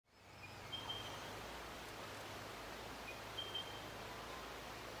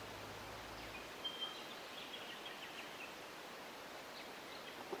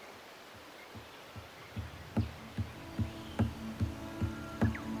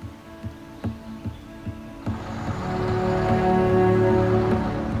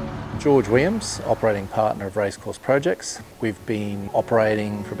George Williams, operating partner of Racecourse Projects. We've been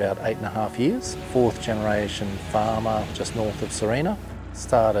operating for about 8.5 years. Fourth generation farmer just north of Serena.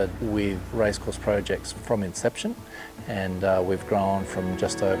 Started with Racecourse Projects from inception, and we've grown from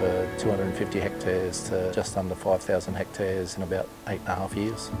just over 250 hectares to just under 5,000 hectares in about 8.5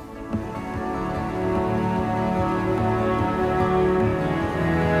 years.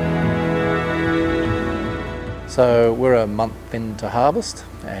 So we're a month into harvest,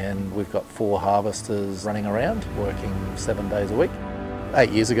 and we've got 4 harvesters running around, working 7 days a week. 8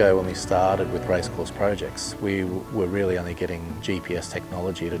 years ago when we started with Racecourse Projects, we were really only getting GPS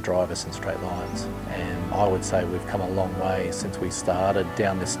technology to drive us in straight lines. And I would say we've come a long way since we started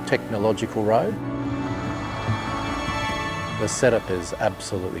down this technological road. The setup is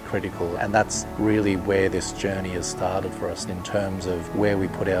absolutely critical, and that's really where this journey has started for us in terms of where we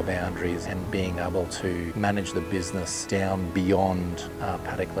put our boundaries and being able to manage the business down beyond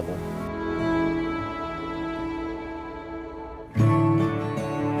paddock level.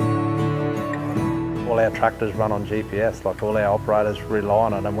 All our tractors run on GPS, like all our operators rely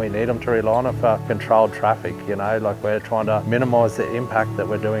on it, and we need them to rely on it for controlled traffic, you know, like we're trying to minimise the impact that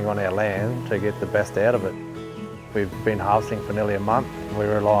we're doing on our land to get the best out of it. We've been harvesting for nearly a month. We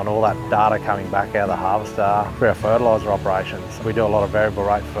rely on all that data coming back out of the harvester for our fertiliser operations. We do a lot of variable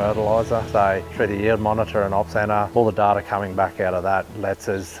rate fertiliser, so through the yield monitor and op centre, all the data coming back out of that lets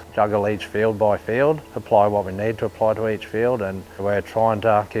us juggle each field by field, apply what we need to apply to each field, and we're trying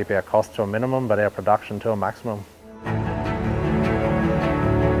to keep our costs to a minimum but our production to a maximum.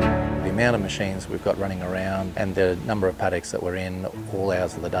 The amount of machines we've got running around and the number of paddocks that we're in all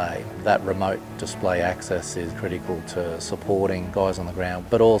hours of the day, that remote display access is critical to supporting guys on the ground,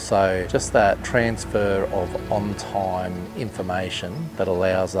 but also just that transfer of on-time information that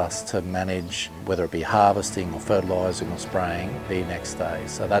allows us to manage whether it be harvesting or fertilising or spraying the next day.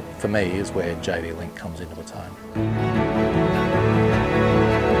 So that for me is where JD Link comes into its own.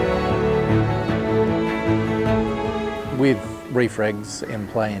 With reef regs in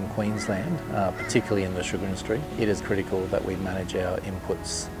play in Queensland, particularly in the sugar industry, it is critical that we manage our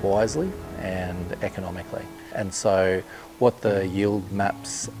inputs wisely and economically. And so what the yield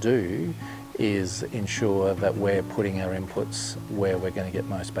maps do is ensure that we're putting our inputs where we're going to get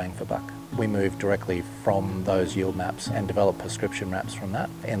most bang for buck. We move directly from those yield maps and develop prescription maps from that.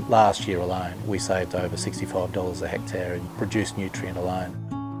 And last year alone, we saved over $65 a hectare in reduced nutrient alone.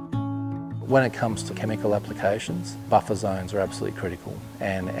 When it comes to chemical applications, buffer zones are absolutely critical,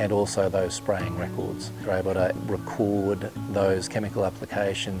 and also those spraying records. We're able to record those chemical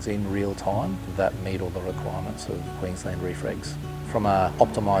applications in real time that meet all the requirements of Queensland reef regs. From an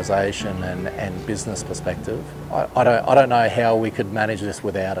optimisation and business perspective, I don't know how we could manage this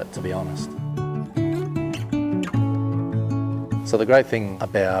without it, to be honest. So the great thing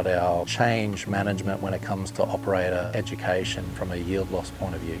about our change management when it comes to operator education from a yield loss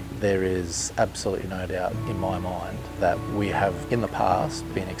point of view, there is absolutely no doubt in my mind that we have in the past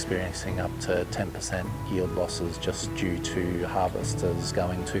been experiencing up to 10% yield losses just due to harvesters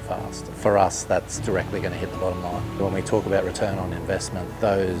going too fast. For us, that's directly going to hit the bottom line. When we talk about return on investment,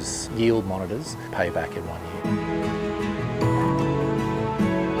 those yield monitors pay back in 1 year.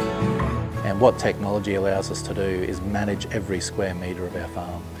 And what technology allows us to do is manage every square metre of our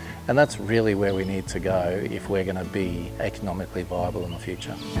farm. And that's really where we need to go if we're going to be economically viable in the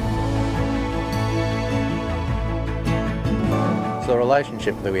future. So the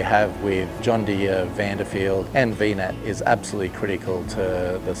relationship that we have with John Deere, Vanderfield and VNAT is absolutely critical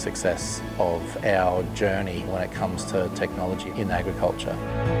to the success of our journey when it comes to technology in agriculture.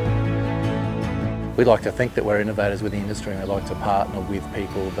 We like to think that we're innovators within the industry, and we like to partner with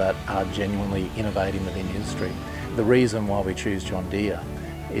people that are genuinely innovating within the industry. The reason why we choose John Deere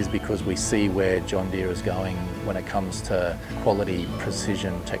is because we see where John Deere is going when it comes to quality,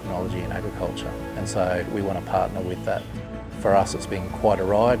 precision technology in agriculture. And so we want to partner with that. For us, it's been quite a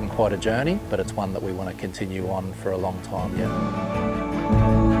ride and quite a journey, but it's one that we want to continue on for a long time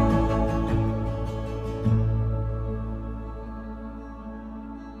yet.